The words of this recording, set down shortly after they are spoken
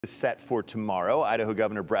Is set for tomorrow. Idaho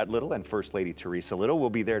Governor Brad Little and First Lady Teresa Little will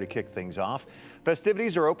be there to kick things off.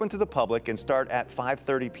 Festivities are open to the public and start at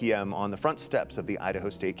 5:30 p.m. on the front steps of the Idaho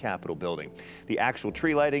State Capitol building. The actual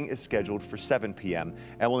tree lighting is scheduled for 7 p.m.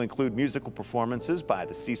 and will include musical performances by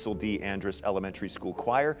the Cecil D. Andrus Elementary School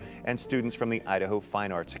Choir and students from the Idaho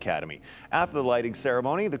Fine Arts Academy. After the lighting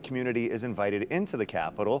ceremony, the community is invited into the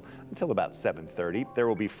Capitol until about 7:30. There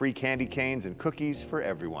will be free candy canes and cookies for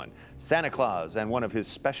everyone. Santa Claus and one of his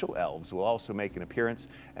special elves will also make an appearance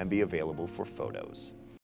and be available for photos.